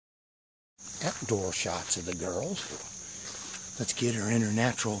outdoor shots of the girls. Let's get her in her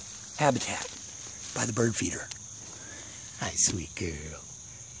natural habitat by the bird feeder. Hi, sweet girl.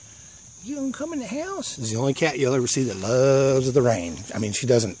 You gonna come in the house? This is the only cat you'll ever see that loves the rain. I mean, she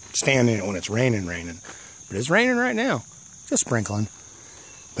doesn't stand in it when it's raining. But it's raining right now. Just sprinkling.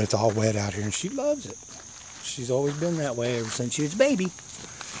 But it's all wet out here, and she loves it. She's always been that way ever since she was a baby.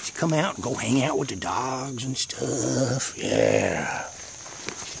 She come out and go hang out with the dogs and stuff. Yeah.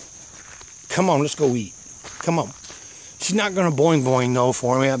 Come on, let's go eat. Come on. She's not going to boing boing no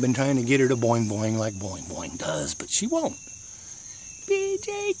for me. I've been trying to get her to boing boing like boing boing does, but she won't.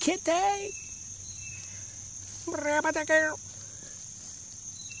 BJ Kitty. Brabba girl.